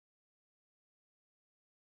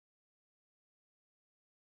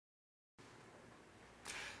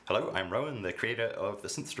Hello, I'm Rowan, the creator of the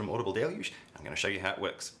Synthstrom Audible Deluge. I'm going to show you how it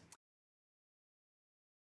works.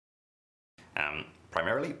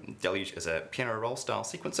 Primarily, Deluge is a piano roll style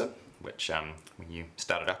sequencer, which when you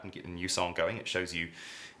start it up and get a new song going, it shows you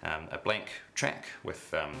a blank track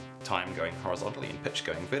with time going horizontally and pitch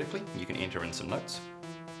going vertically. You can enter in some notes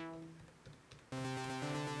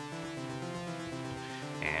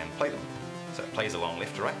and play them. So it plays along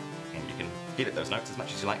left to right, and you can edit those notes as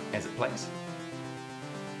much as you like as it plays.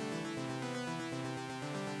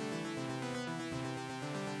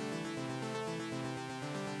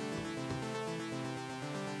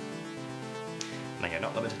 Now you're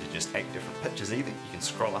not limited to just 8 different pitches either. You can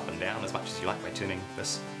scroll up and down as much as you like by turning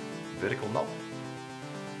this vertical knob.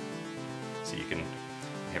 So you can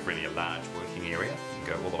have really a large working area. You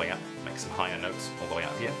can go all the way up, make some higher notes all the way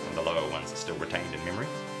up here, and the lower ones are still retained in memory.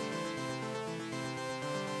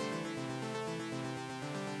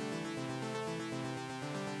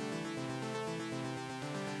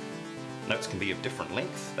 Notes can be of different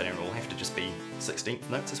length. They don't all have to just be 16th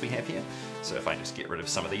notes as we have here. So if I just get rid of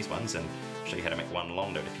some of these ones and show you how to make one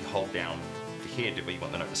long note, if you hold down the head where you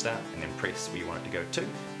want the note to start and then press where you want it to go to, it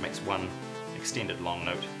makes one extended long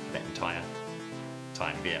note for that entire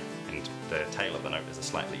time there. And the tail of the note is a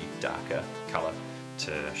slightly darker colour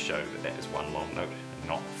to show that that is one long note and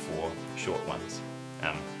not 4 short ones.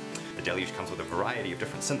 The Deluge comes with a variety of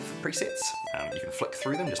different synth presets. You can flick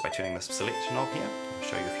through them just by turning this select knob here. I'll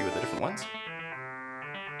show you a few of the different ones.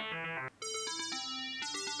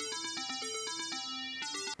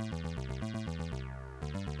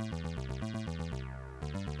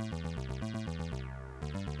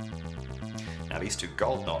 Now these two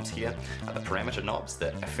gold knobs here are the parameter knobs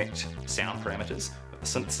that affect sound parameters of the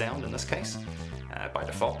synth sound in this case. By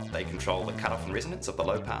default they control the cutoff and resonance of the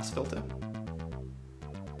low pass filter.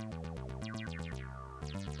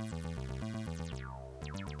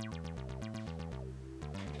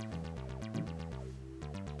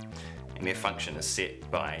 And their function is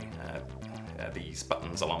set by these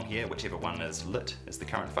buttons along here. Whichever one is lit is the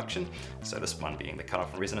current function. So this one being the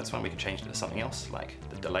cutoff and resonance one, we can change it to something else like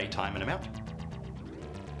the delay time and amount.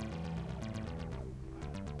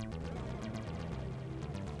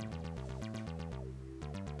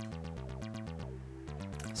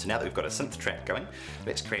 So now that we've got a synth track going,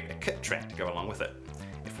 let's create a kit track to go along with it.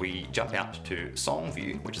 If we jump out to Song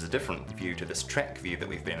View, which is a different view to this track view that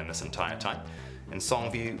we've been in this entire time, in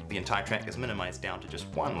Song View, the entire track is minimized down to just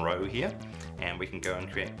one row here, and we can go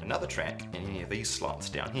and create another track in any of these slots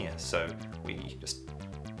down here. So we just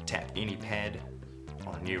tap any pad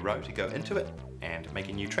on a new row to go into it and make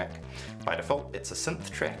a new track. By default, it's a synth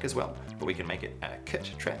track as well, but we can make it a kit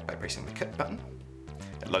track by pressing the kit button.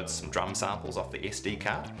 It loads some drum samples off the SD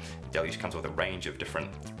card. Deluge comes with a range of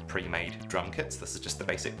different pre-made drum kits. This is just the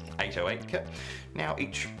basic 808 kit. Now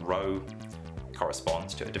each row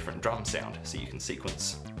corresponds to a different drum sound, so you can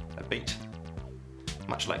sequence a beat,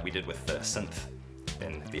 much like we did with the synth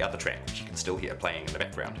in the other track, which you can still hear playing in the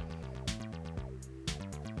background.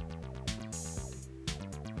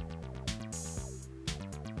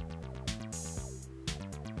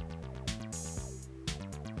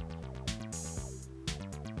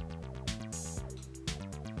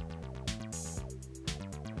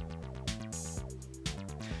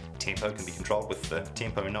 Tempo can be controlled with the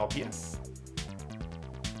tempo knob here.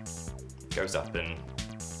 It goes up in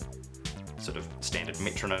sort of standard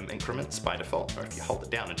metronome increments by default, or if you hold it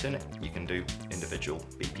down and turn it, you can do individual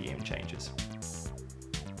BPM changes.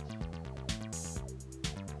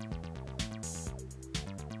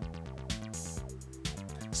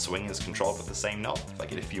 Swing is controlled with the same knob. If I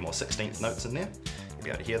get a few more 16th notes in there, you'll be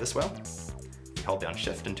able to hear this well. If you hold down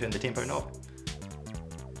Shift and turn the tempo knob,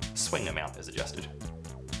 swing amount is adjusted.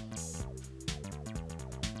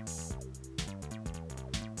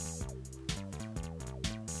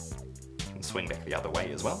 Swing back the other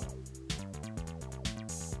way as well.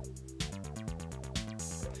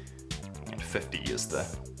 And 50 is the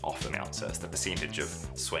off amount, so it's the percentage of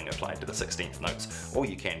swing applied to the 16th notes, or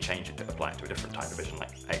you can change it to apply it to a different time division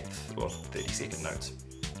like 8th or 32nd notes.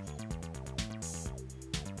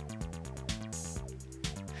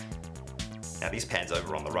 Now these pads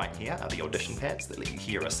over on the right here are the audition pads that let you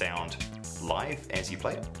hear a sound live as you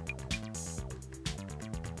play it.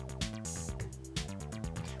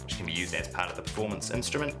 Can be used as part of the performance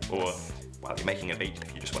instrument, or while you're making a beat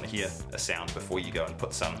if you just want to hear a sound before you go and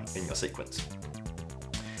put some in your sequence.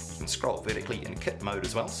 You can scroll vertically in kit mode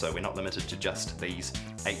as well, so we're not limited to just these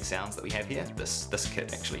 8 sounds that we have here. This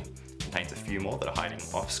kit actually contains a few more that are hiding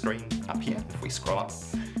off screen up here. If we scroll up,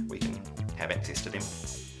 we can have access to them.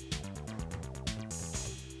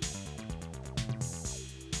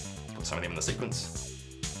 Put some of them in the sequence.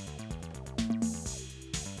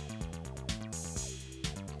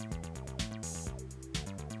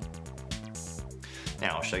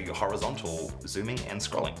 show you horizontal zooming and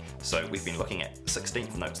scrolling. So we've been looking at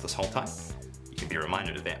 16th notes this whole time. You can be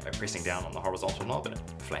reminded of that by pressing down on the horizontal knob and it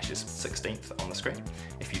flashes 16th on the screen.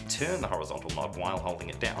 If you turn the horizontal knob while holding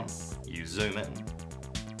it down, you zoom in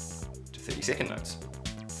to 32nd notes.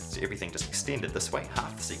 So everything just extended this way.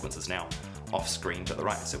 Half the sequence is now off screen to the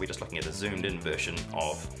right. So we're just looking at a zoomed in version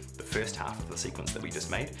of the first half of the sequence that we just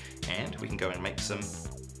made. And we can go and make some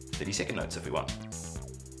 32nd notes if we want.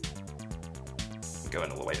 Go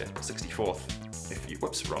in all the way to 64th if you,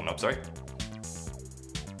 whoops, wrong knob, sorry.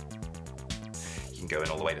 You can go in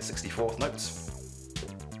all the way to 64th notes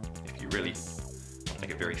if you really want to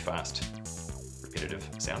make a very fast, repetitive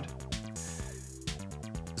sound.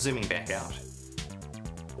 Zooming back out,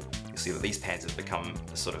 you'll see that these pads have become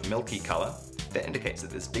a sort of milky colour. That indicates that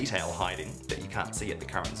there's detail hiding that you can't see at the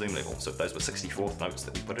current zoom level. So if those were 64th notes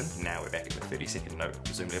that we put in, now we're back at the 32nd note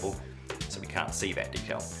zoom level, so we can't see that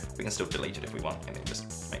detail. We can still delete it if we want, and then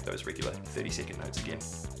just make those regular 32nd notes again.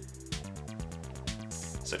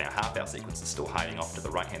 So now half our sequence is still hiding off to the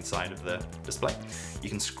right-hand side of the display. You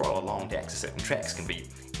can scroll along to access it, and tracks can be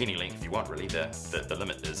any length you want really. The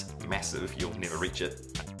limit is massive, you'll never reach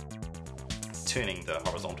it. Turning the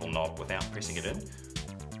horizontal knob without pressing it in,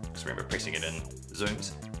 because remember pressing it in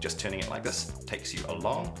zooms, just turning it like this takes you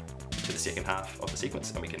along to the second half of the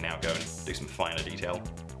sequence, and we can now go and do some finer detail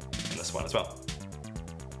in this one as well.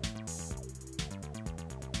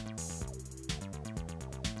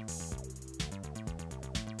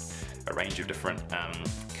 A range of different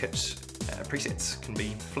kit presets can be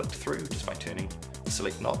flipped through just by turning the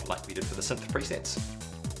select knob like we did for the synth presets.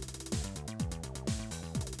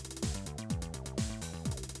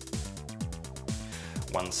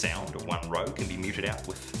 One sound or one row can be muted out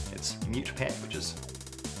with its mute pad, which is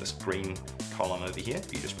this green column over here.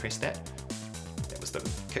 If you just press that, that was the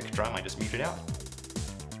kick drum I just muted out,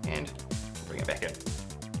 and bring it back in.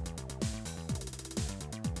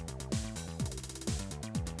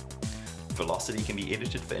 Velocity can be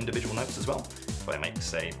edited for individual notes as well. If I make,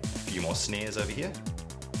 say, a few more snares over here,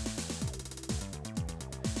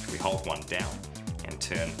 if we hold one down and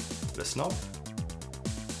turn this knob,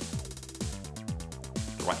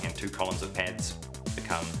 the right hand two columns of pads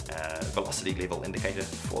become a velocity level indicator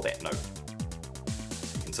for that note.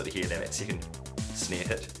 So you can sort of hear that second snare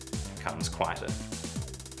hit comes quieter.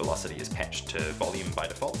 Velocity is patched to volume by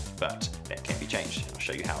default, but that can be changed. I'll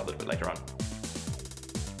show you how a little bit later on.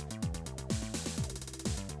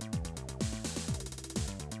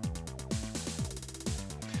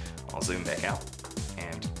 I'll zoom back out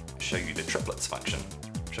and show you the triplets function.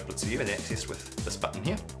 Triplets view is accessed with this button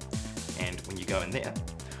here, and when you go in there,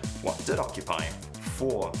 what did occupy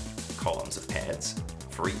 4 columns of pads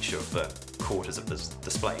for each of the quarters of this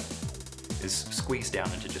display is squeezed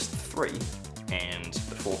down into just 3, and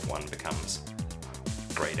the 4th one becomes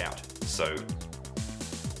grayed out. So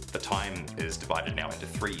the time is divided now into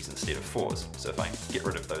 3s instead of 4s. So if I get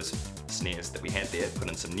rid of those snares that we had there, put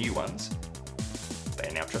in some new ones, they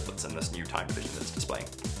are now triplets in this new time division that's displaying.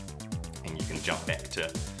 And you can jump back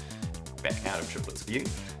out of triplets view,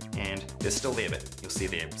 and they're still there, but you'll see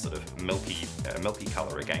they're sort of milky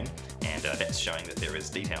colour again, and that's showing that there is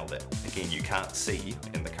detail that again you can't see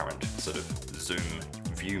in the current sort of zoom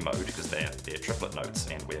view mode because they're triplet notes,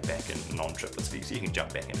 and we're back in non-triplets view. So you can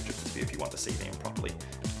jump back into triplets view if you want to see them properly,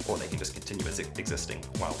 or they can just continue as existing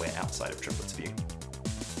while we're outside of triplets view.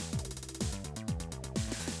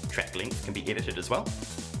 Track length can be edited as well.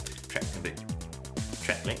 Track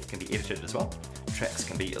length can be edited as well. Tracks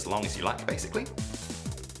can be as long as you like, basically.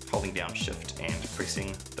 Holding down Shift and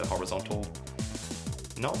pressing the horizontal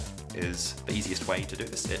knob is the easiest way to do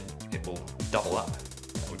this. It will double up,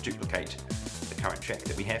 it will duplicate the current track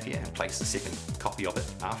that we have here and place the second copy of it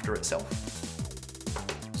after itself,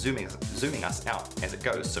 zooming us out as it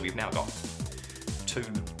goes. So we've now got 2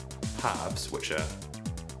 halves which are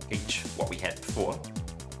each what we had before,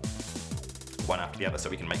 one after the other, so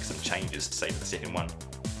we can make some changes to say to the second one.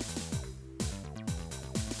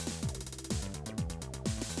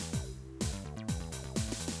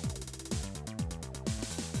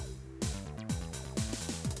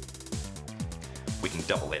 We can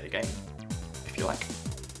double that again, if you like.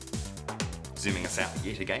 Zooming us out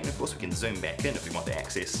yet again. Of course, we can zoom back in if we want to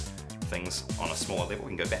access things on a smaller level.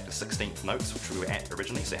 We can go back to 16th notes, which we were at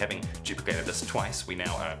originally. So having duplicated this twice, we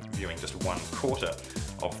now are viewing just 1/4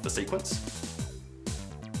 of the sequence.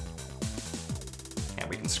 And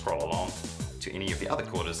we can scroll along to any of the other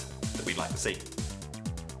quarters that we'd like to see.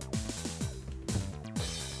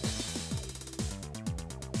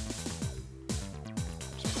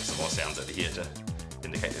 Just put some more sounds over here to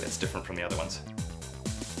indicate that it's different from the other ones.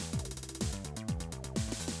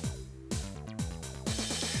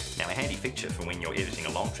 a handy feature for when you're editing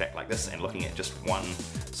a long track like this and looking at just one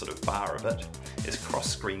sort of bar of it is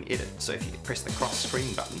cross-screen edit. So if you press the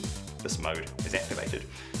cross-screen button, this mode is activated.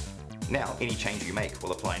 Now any change you make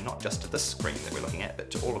will apply not just to this screen that we're looking at, but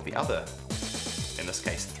to all of the other, in this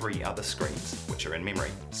case 3 other screens, which are in memory.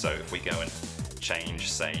 So if we go and change,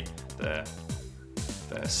 say, the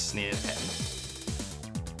snare pattern,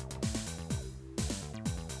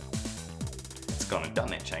 it's gone and done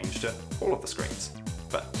that change to all of the screens,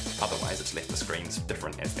 but otherwise it's left the screens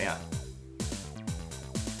different as they are.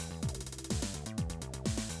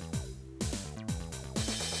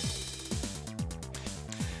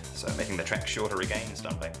 So making the track shorter again is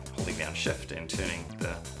done by holding down Shift and turning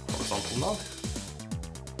the horizontal knob.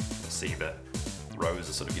 You'll see the rows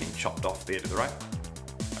are sort of getting chopped off there to the right.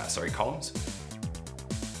 Columns.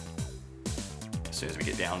 As soon as we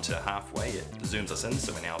get down to halfway, it zooms us in,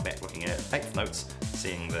 so we're now back looking at 8th notes,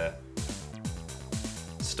 seeing the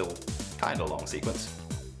still kind of long sequence.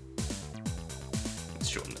 Let's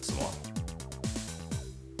shorten it some more.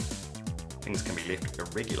 Things can be left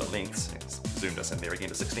irregular lengths. It's zoomed us in there again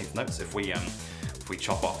to 16th notes. If we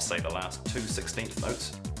chop off, say, the last 2 16th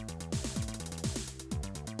notes,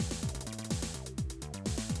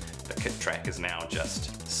 the kit track is now just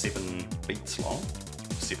 7 beats long,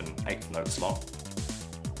 7 8th notes long.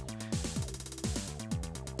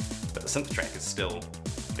 But the synth track is still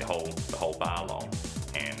the whole bar long,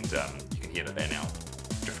 and you can hear that they're now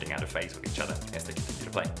drifting out of phase with each other as they continue to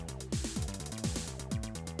play.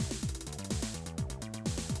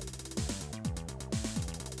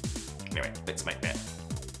 Anyway, let's make that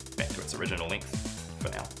back to its original length for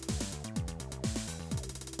now.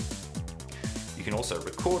 You can also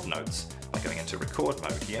record notes by going into record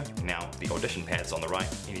mode here. Now the audition pads on the right,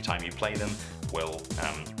 anytime you play them, will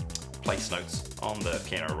place notes on the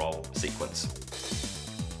piano roll sequence.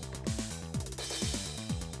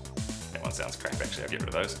 That one sounds crap actually, I'll get rid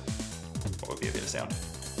of those. What would be a better sound?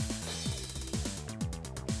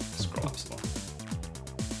 Scroll up some more.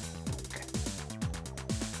 Okay.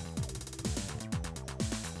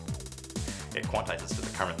 It quantizes to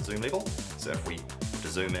the current zoom level, so if we were to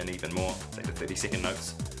zoom in even more, say the 30-second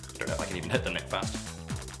notes, I don't know if I can even hit them that fast.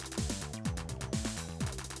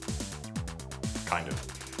 Kind of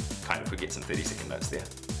could get some 30-second notes there.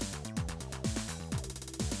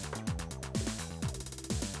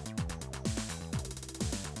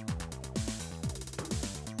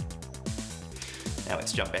 Now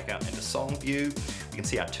let's jump back out into song view. You can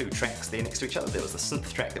see our 2 tracks there next to each other. There was the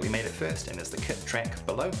synth track that we made at first, and there's the kit track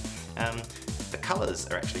below. The colours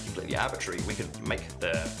are actually completely arbitrary. We could make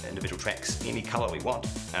the individual tracks any colour we want,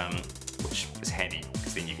 which is handy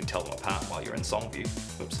because then you can tell them apart while you're in song view.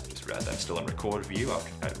 Oops, just realised I'm still in record view.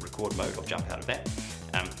 Record mode, I'll jump out of that.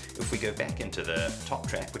 If we go back into the top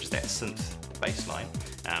track, which is that synth bass line,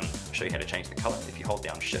 I'll show you how to change the colour. If you hold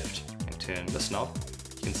down Shift and turn this knob,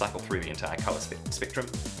 you can cycle through the entire colour spectrum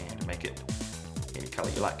and make it any colour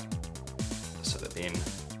you like. So that then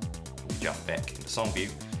when you jump back into song view,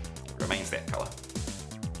 it remains that colour.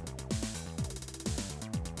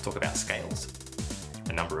 Talk about scales.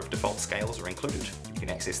 A number of default scales are included. You can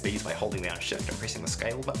access these by holding down Shift and pressing the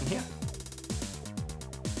scale button here.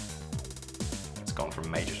 It's gone from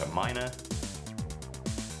major to minor,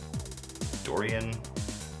 Dorian,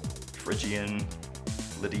 Phrygian,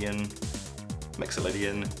 Lydian,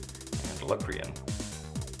 Mixolydian, and Locrian.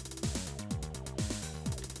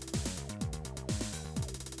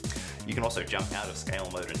 You can also jump out of scale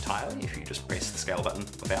mode entirely if you just press the scale button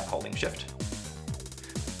without holding Shift.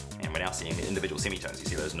 And we're now seeing the individual semitones. You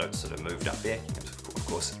see those notes that are moved up there. You can, of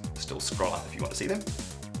course, still scroll up if you want to see them.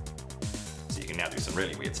 So you can now do some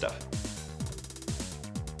really weird stuff.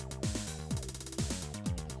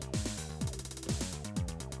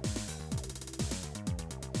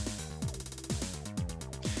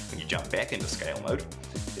 When you jump back into scale mode,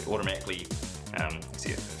 it automatically, you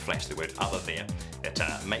see it flash the word other there,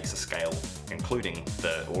 it makes a scale including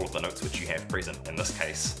all of the notes which you have present. In this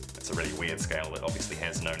case, it's a really weird scale that obviously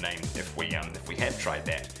has no name. If we had tried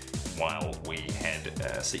that while we had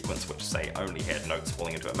a sequence which, say, only had notes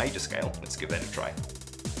falling into a major scale, let's give that a try.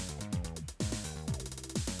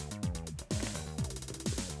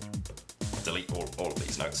 Delete all of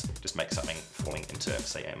these notes, just make something falling into,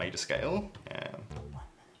 say, a major scale.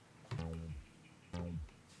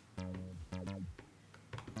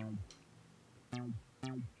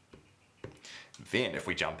 Then if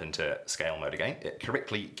we jump into scale mode again, it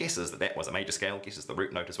correctly guesses that that was a major scale, guesses the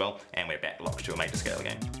root note as well, and we're back locked to a major scale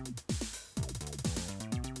again.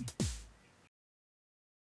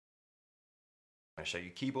 I'm going to show you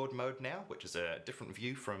keyboard mode now, which is a different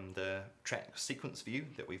view from the track sequence view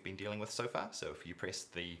that we've been dealing with so far. So if you press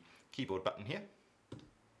the keyboard button here,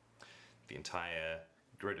 the entire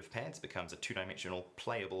grid of pads becomes a two-dimensional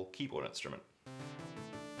playable keyboard instrument.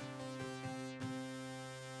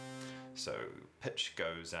 So pitch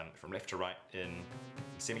goes from left to right in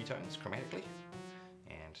semitones chromatically,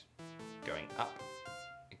 and going up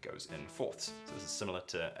it goes in fourths. So this is similar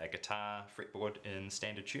to a guitar fretboard in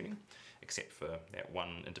standard tuning, except for that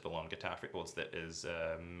one interval on guitar fretboards that is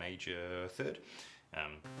a major third.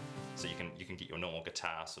 So you can get your normal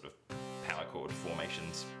guitar sort of power chord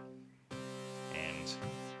formations, and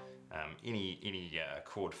any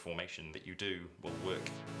chord formation that you do will work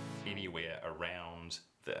anywhere around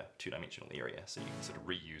the two-dimensional area, so you can sort of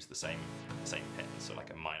reuse the same pattern. So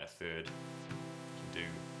like a minor third, you can do,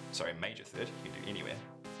 sorry, major third, you can do anywhere.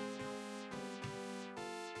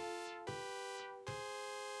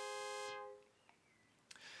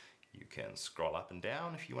 You can scroll up and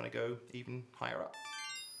down if you want to go even higher up,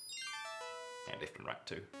 and left and right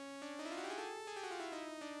too.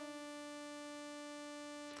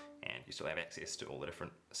 And you still have access to all the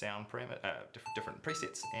different sound different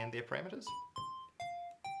presets and their parameters.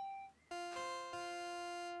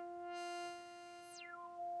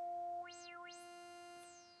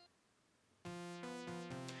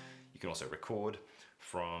 You can also record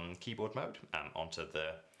from keyboard mode onto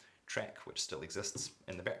the track which still exists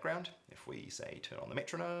in the background. If we say turn on the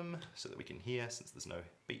metronome so that we can hear, since there's no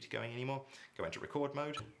beat going anymore, go into record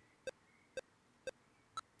mode.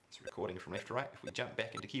 It's recording from left to right. If we jump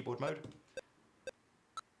back into keyboard mode,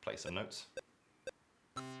 play some notes,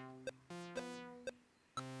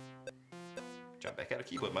 jump back out of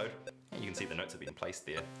keyboard mode, and you can see the notes have been placed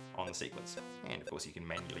there on the sequence. And of course you can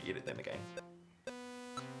manually edit them again.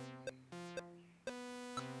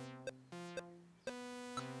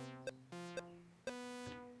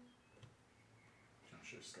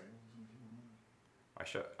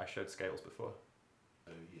 I showed scales before.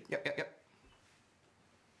 Oh, yeah. Yep.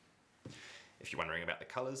 If you're wondering about the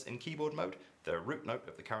colours in keyboard mode, the root note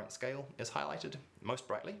of the current scale is highlighted most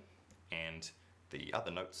brightly, and the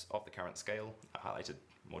other notes of the current scale are highlighted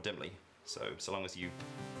more dimly. So long as you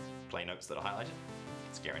play notes that are highlighted,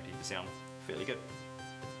 it's guaranteed to sound fairly good.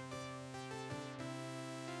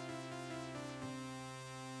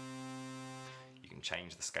 You can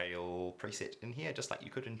change the scale preset in here just like you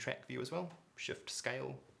could in track view as well. Shift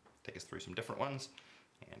scale, take us through some different ones,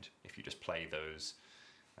 and if you just play those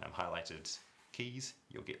highlighted keys,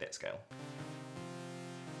 you'll get that scale.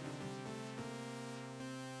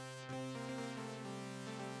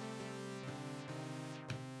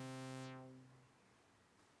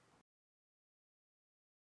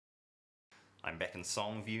 I'm back in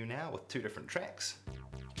song view now with two different tracks.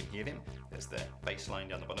 You can hear them. There's the bass line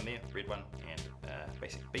down the bottom there, red one, and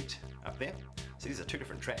basic beat up there. So these are two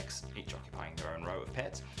different tracks, each occupying their own row of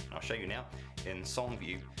pads. And I'll show you now. In song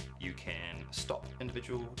view, you can stop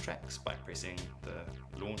individual tracks by pressing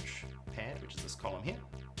the launch pad, which is this column here.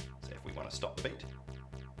 So if we want to stop the beat,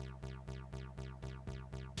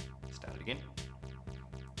 start it again,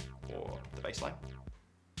 or the bass line.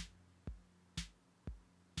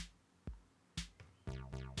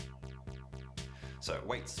 So it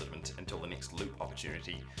waits sort of until the next loop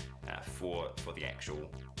opportunity for the actual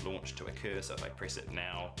launch to occur. So if I press it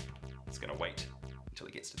now, it's going to wait until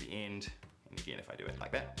it gets to the end. And again, if I do it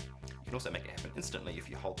like that, you can also make it happen instantly if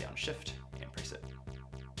you hold down Shift and press it.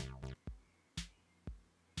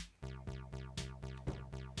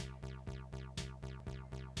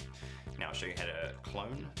 Now I'll show you how to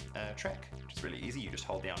clone a track, which is really easy. You just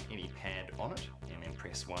hold down any pad on it and then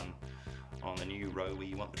press one on the new row where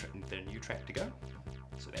you want the new track to go.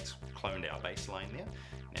 So that's cloned our bass line there.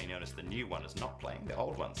 Now you notice the new one is not playing, the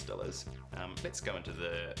old one still is. Let's go into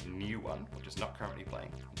the new one, which is not currently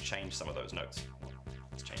playing, and change some of those notes.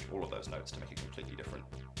 Let's change all of those notes to make a completely different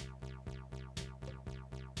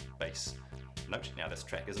bass note. Now this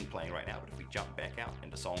track isn't playing right now, but if we jump back out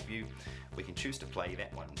into song view, we can choose to play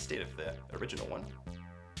that one instead of the original one.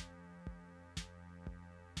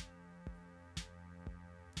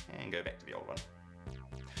 And go back to the old one.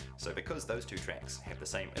 So because those two tracks have the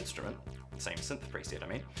same instrument, the same synth preset I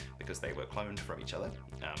mean, because they were cloned from each other,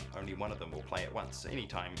 only one of them will play at once. So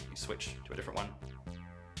anytime you switch to a different one,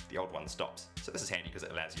 the old one stops. So this is handy because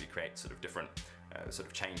it allows you to create sort of different, sort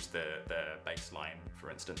of change the bass line,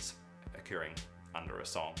 for instance, occurring under a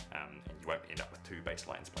song, and you won't end up with two bass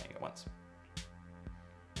lines playing at once.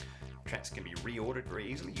 Tracks can be reordered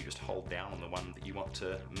very easily. You just hold down on the one that you want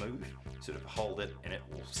to move, sort of hold it, and it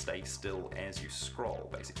will stay still as you scroll,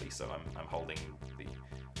 basically. So I'm holding the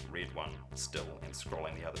red one still and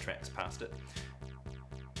scrolling the other tracks past it.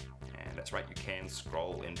 And that's right, you can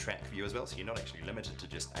scroll in track view as well, so you're not actually limited to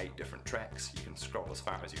just 8 different tracks. You can scroll as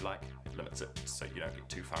far as you like. It limits it so you don't get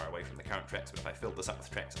too far away from the current tracks, but if I filled this up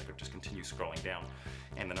with tracks, I could just continue scrolling down,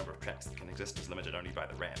 and the number of tracks that can exist is limited only by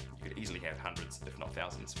the RAM. You could easily have hundreds, if not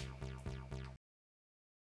thousands.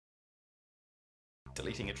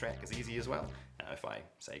 Deleting a track is easy as well. If I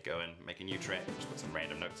say go and make a new track, just put some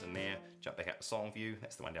random notes in there, jump back out to song view,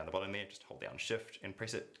 that's the one down the bottom there, just hold down shift and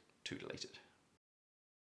press it to delete it.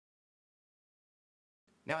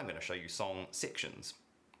 Now I'm going to show you song sections,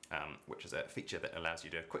 which is a feature that allows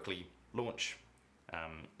you to quickly launch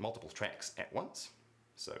multiple tracks at once.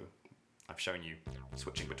 So I've shown you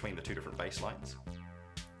switching between the 2 different bass lines,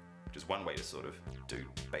 which is one way to sort of do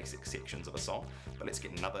basic sections of a song, but let's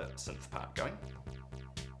get another synth part going.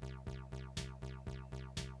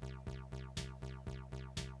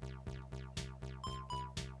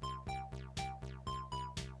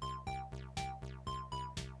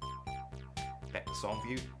 Back to song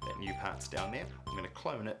view, that new part's down there. I'm going to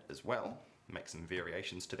clone it as well, make some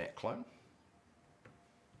variations to that clone.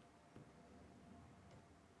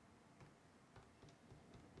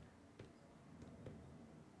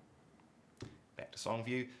 Back to song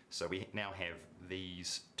view, so we now have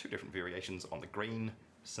these 2 different variations on the green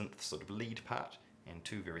synth sort of lead part, and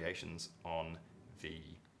 2 variations on the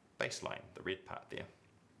bass line, the red part there.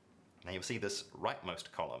 Now you'll see this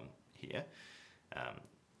rightmost column here,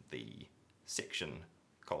 the section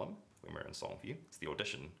column when we're in song view. It's the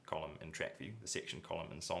audition column in track view, the section column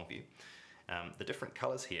in song view. The different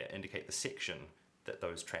colors here indicate the section that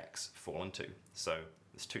those tracks fall into. So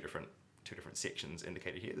there's two different sections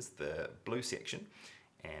indicated here. There's the blue section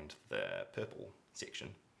and the purple section.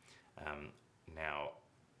 Now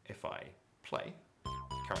if I play,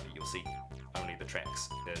 currently you'll see only the tracks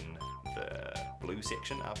in the blue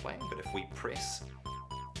section are playing, but if we press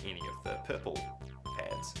any of the purple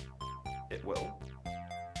pads, it will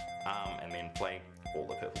and then play all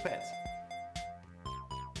the purple pads.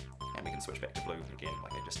 And we can switch back to blue again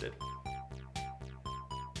like I just did.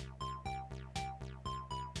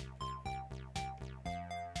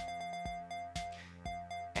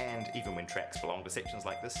 And even when tracks belong to sections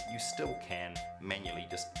like this, you still can manually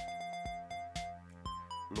just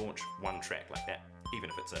launch one track like that, even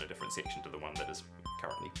if it's in a different section to the one that is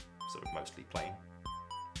currently sort of mostly playing.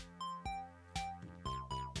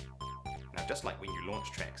 Now, just like when you launch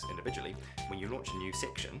tracks individually, when you launch a new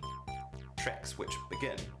section, tracks which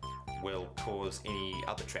begin will cause any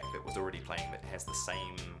other track that was already playing that has the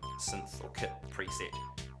same synth or kit preset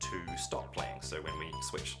to stop playing. So when we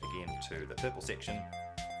switch again to the purple section,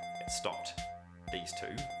 it stopped these 2,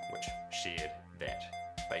 which shared that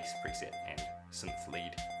bass preset and synth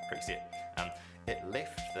lead preset. It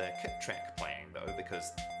left the kit track playing though,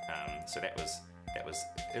 because so that was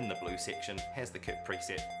in the blue section, has the kit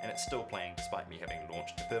preset, and it's still playing despite me having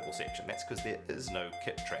launched the purple section. That's because there is no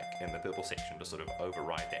kit track in the purple section to sort of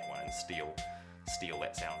override that one and steal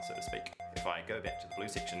that sound, so to speak. If I go back to the blue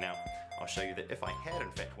section now, I'll show you that if I had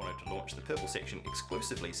in fact wanted to launch the purple section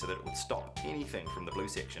exclusively so that it would stop anything from the blue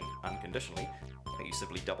section unconditionally, you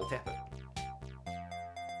simply double tap it.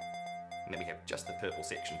 And then we have just the purple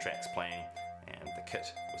section tracks playing, and the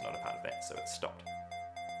kit was not a part of that, so it stopped.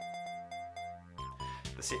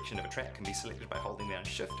 The section of a track can be selected by holding down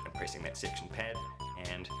shift and pressing that section pad,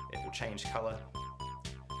 and it will change colour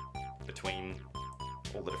between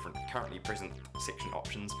all the different currently present section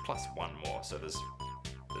options plus one more. So there's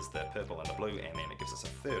the purple and the blue, and then it gives us a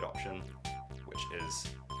third option, which is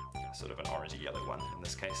sort of an orangey yellow one in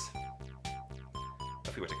this case.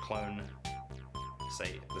 If we were to clone,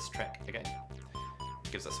 say, this track again,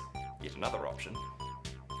 it gives us yet another option.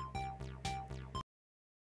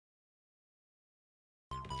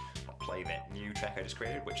 Play that new track I just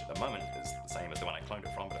created, which at the moment is the same as the one I cloned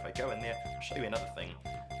it from, but if I go in there, I'll show you another thing.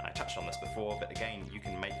 I touched on this before, but again, you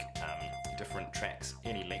can make different tracks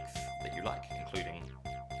any length that you like, including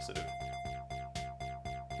sort of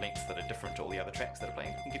lengths that are different to all the other tracks that are playing.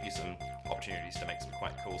 It can give you some opportunities to make some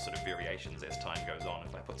quite cool sort of variations as time goes on.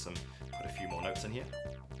 If I put a few more notes in here.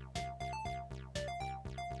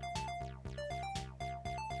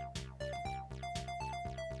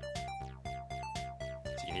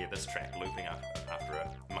 You can hear this track looping up after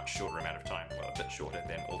a much shorter amount of time, well, a bit shorter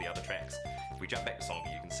than all the other tracks. If we jump back to song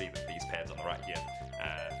view, you can see that these pads on the right here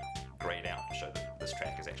grayed out to show that this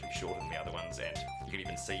track is actually shorter than the other ones, and you can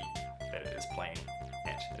even see that it is playing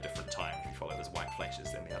at a different time if you follow those white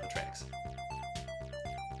flashes than the other tracks.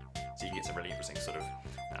 So you can get some really interesting sort of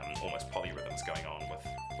almost polyrhythms going on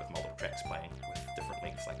with multiple tracks playing with different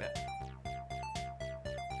lengths like that.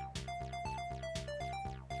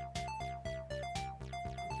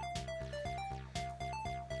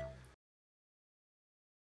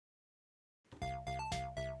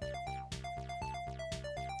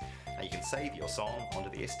 save your song onto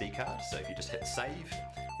the SD card. So if you just hit save,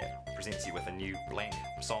 it presents you with a new blank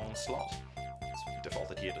song slot. It's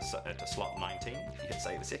defaulted here to slot 19. If you hit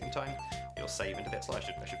save a second time, it'll save into that slot.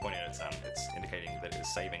 I should point out it's indicating that it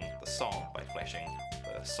is saving the song by flashing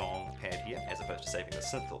the song pad here, as opposed to saving the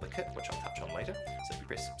synth or the kit, which I'll touch on later. So if you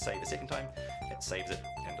press save a second time, it saves it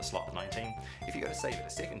into slot 19. If you go to save it a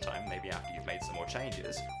second time, maybe after you've made some more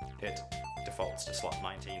changes, it defaults to slot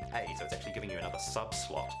 19A, so it's actually giving you another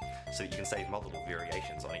sub-slot, so that you can save multiple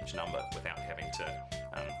variations on each number without having to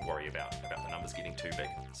worry about the numbers getting too big.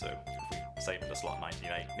 So if we save into slot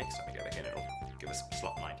 19A, next time we go back in, it'll give us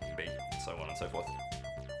slot 19B, and so on and so forth.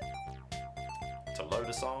 To load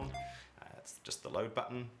a song, it's just the load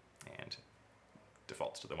button, and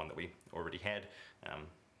defaults to the one that we already had.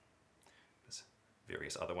 There's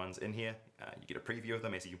various other ones in here. You get a preview of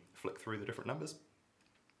them as you flick through the different numbers.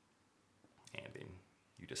 And then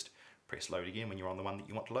you just press load again when you're on the one that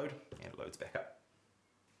you want to load, and it loads back up.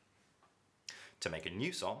 To make a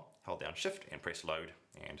new song, hold down shift and press load,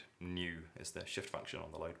 and new is the shift function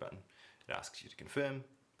on the load button. It asks you to confirm,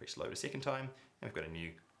 press load a second time, and we've got a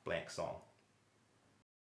new blank song.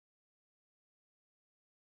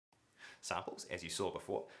 Samples, as you saw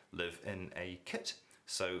before, live in a kit.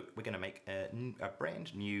 So we're going to make a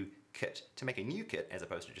brand new kit. To make a new kit, as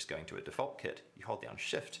opposed to just going to a default kit, you hold down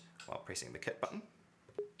shift while pressing the kit button.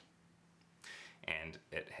 And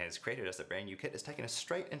it has created us a brand new kit. It's taken us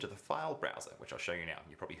straight into the file browser, which I'll show you now.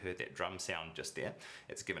 You probably heard that drum sound just there.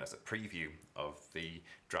 It's given us a preview of the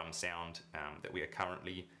drum sound that we are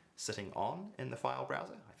currently sitting on in the file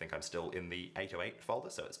browser. I think I'm still in the 808 folder,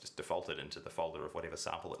 so it's just defaulted into the folder of whatever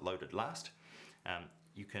sample it loaded last.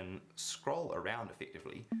 You can scroll around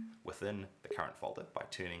effectively within the current folder by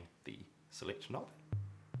turning the select knob.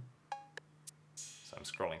 So I'm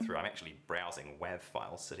scrolling through, I'm actually browsing WAV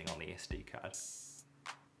files sitting on the SD card.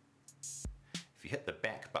 If you hit the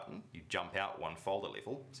back button, you jump out one folder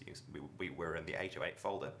level. So we were in the 808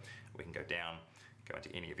 folder. We can go down, go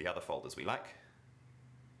into any of the other folders we like.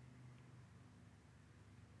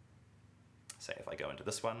 Say if I go into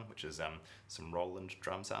this one, which is some Roland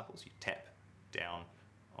drum samples, you tap down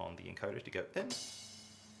on the encoder to go in.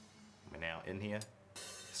 We're now in here,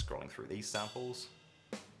 scrolling through these samples.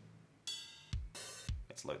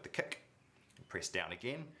 Let's load the kick, and press down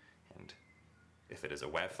again, and if it is a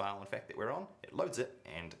WAV file, in fact, that we're on, it loads it,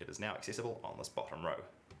 and it is now accessible on this bottom row.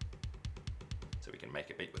 So we can make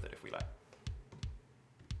a beat with it if we like.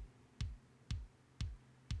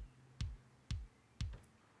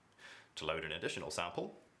 To load an additional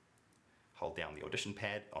sample, hold down the audition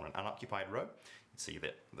pad on an unoccupied row. You see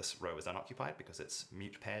that this row is unoccupied because its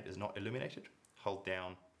mute pad is not illuminated. Hold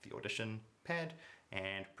down the audition pad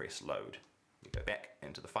and press load. We go back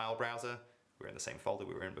into the file browser. We're in the same folder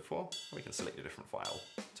we were in before. We can select a different file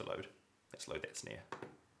to load. Let's load that snare.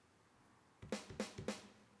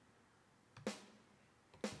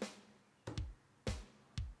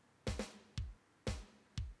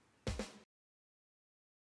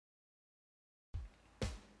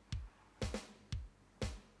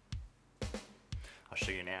 I'll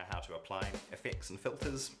show you now how to apply effects and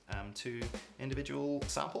filters to individual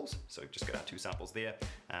samples. So we've just got our two samples there.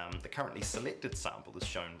 The currently selected sample is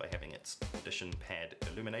shown by having its audition pad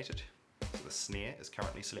illuminated. So the snare is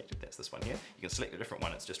currently selected, that's this one here. You can select a different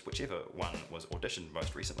one, it's just whichever one was auditioned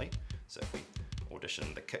most recently. So if we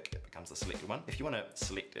audition the kick, it becomes the selected one. If you want to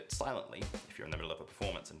select it silently, if you're in the middle of a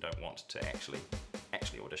performance and don't want to actually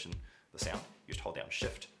audition the sound, you just hold down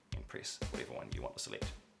shift and press whatever one you want to select.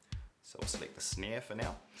 So we'll select the snare for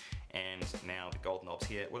now, and now the gold knobs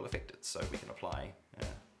here will affect it. So we can apply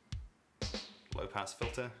low pass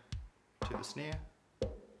filter to the snare,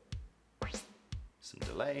 some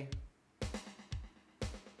delay, you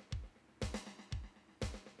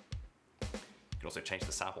can also change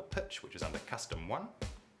the sample pitch, which is under custom 1.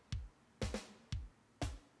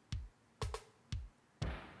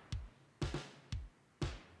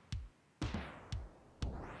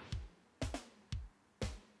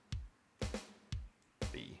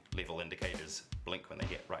 The level indicators blink when they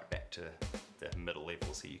get right back to the middle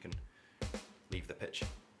level, so you can leave the pitch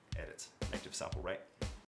at its native sample rate.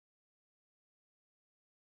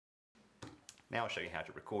 Now I'll show you how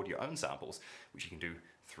to record your own samples, which you can do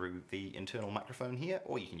through the internal microphone here,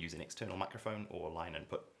 or you can use an external microphone or line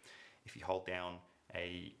input. If you hold down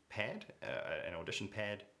a pad, an audition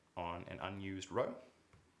pad on an unused row,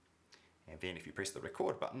 and then if you press the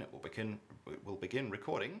record button, it will begin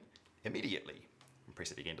recording immediately. And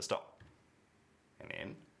press it again to stop. And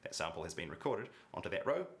then that sample has been recorded onto that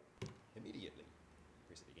row immediately.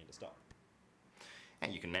 Press it again to stop.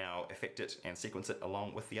 And you can now effect it and sequence it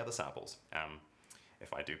along with the other samples.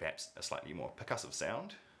 If I do perhaps a slightly more percussive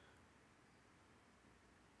sound,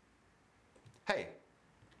 hey,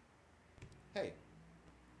 hey,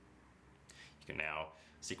 you can now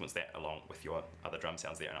sequence that along with your other drum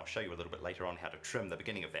sounds there, and I'll show you a little bit later on how to trim the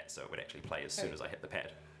beginning of that so it would actually play as soon as I hit the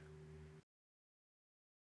pad.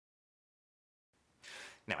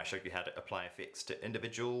 Now I showed you how to apply effects to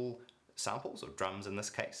individual samples, or drums in this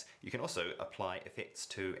case. You can also apply effects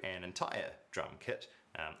to an entire drum kit.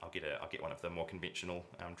 I'll get one of the more conventional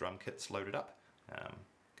drum kits loaded up.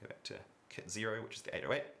 Go back to kit 0, which is the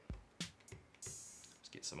 808. Let's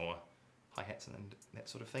get some more hi-hats and that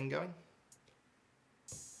sort of thing going.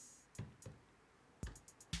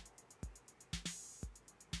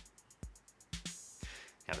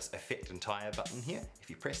 Now this Affect Entire button here, if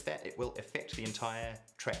you press that, it will affect the entire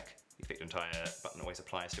track. The Affect Entire button always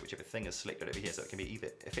applies to whichever thing is selected over here, so it can be either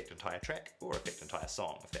Affect Entire Track or Affect Entire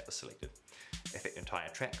Song if that was selected. Affect Entire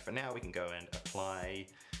Track, for now we can go and apply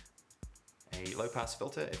a low pass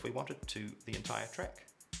filter if we wanted to the entire track.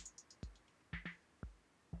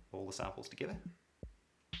 All the samples together.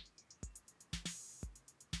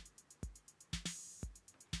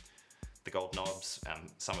 The gold knobs,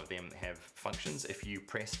 some of them have functions. If you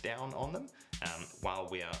press down on them while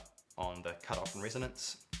we are on the cutoff and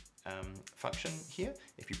resonance function here,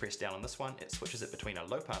 if you press down on this one, it switches it between a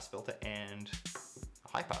low pass filter and a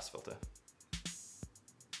high pass filter.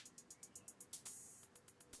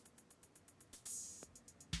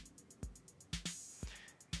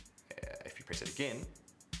 If you press it again,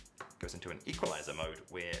 it goes into an equalizer mode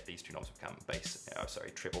where these two knobs become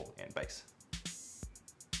treble and bass.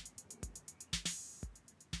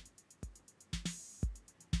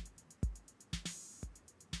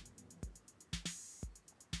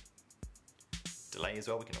 Delay as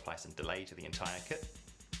well, we can apply some delay to the entire kit.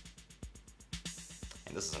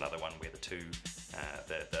 And this is another one where the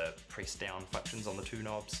the press down functions on the two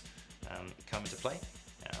knobs come into play.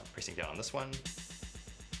 Pressing down on this one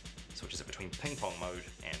switches it between ping pong mode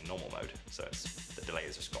and normal mode. So the delay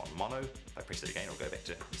has just gone mono. If I press it again, it'll go back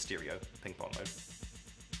to the stereo ping pong mode.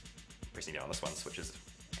 Pressing down on this one switches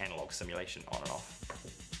analog simulation on and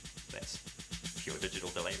off. That's pure digital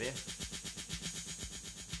delay there.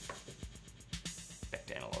 Back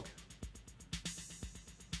to analog.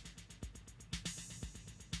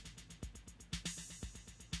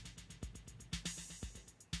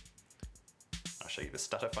 I'll show you the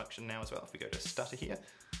stutter function now as well. If we go to stutter here,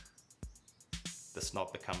 this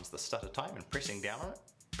knob becomes the stutter time, and pressing down on it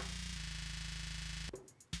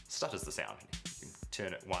stutters the sound. You can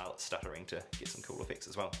turn it while it's stuttering to get some cool effects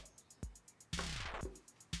as well.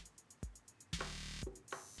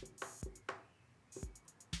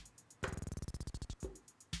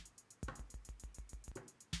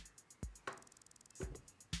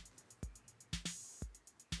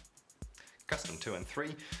 Custom 2 and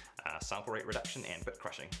 3, sample rate reduction and bit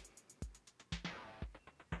crushing.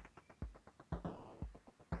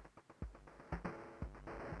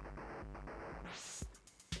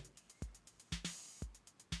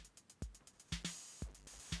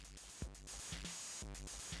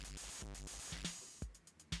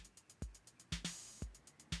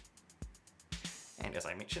 And as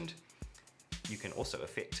I mentioned, you can also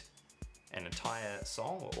affect an entire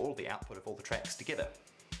song or all the output of all the tracks together.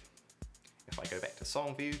 If I go back to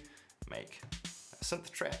song view, make a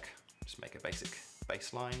synth track, just make a basic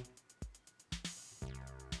bass line.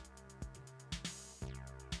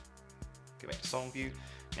 Go back to song view.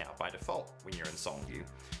 Now by default, when you're in song view,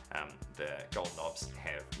 the gold knobs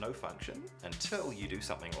have no function until you do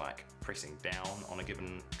something like pressing down on a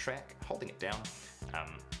given track, holding it down.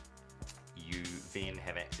 You then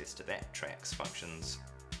have access to that track's functions,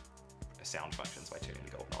 sound functions, by turning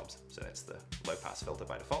the gold knobs. So that's the low pass filter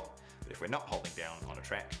by default. But if we're not holding down on a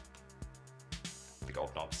track, the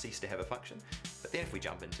gold knobs cease to have a function. But then if we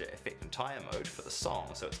jump into Affect Entire mode for the song,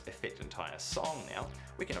 so it's Affect Entire Song now,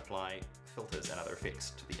 we can apply filters and other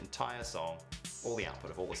effects to the entire song, all the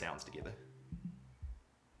output of all the sounds together.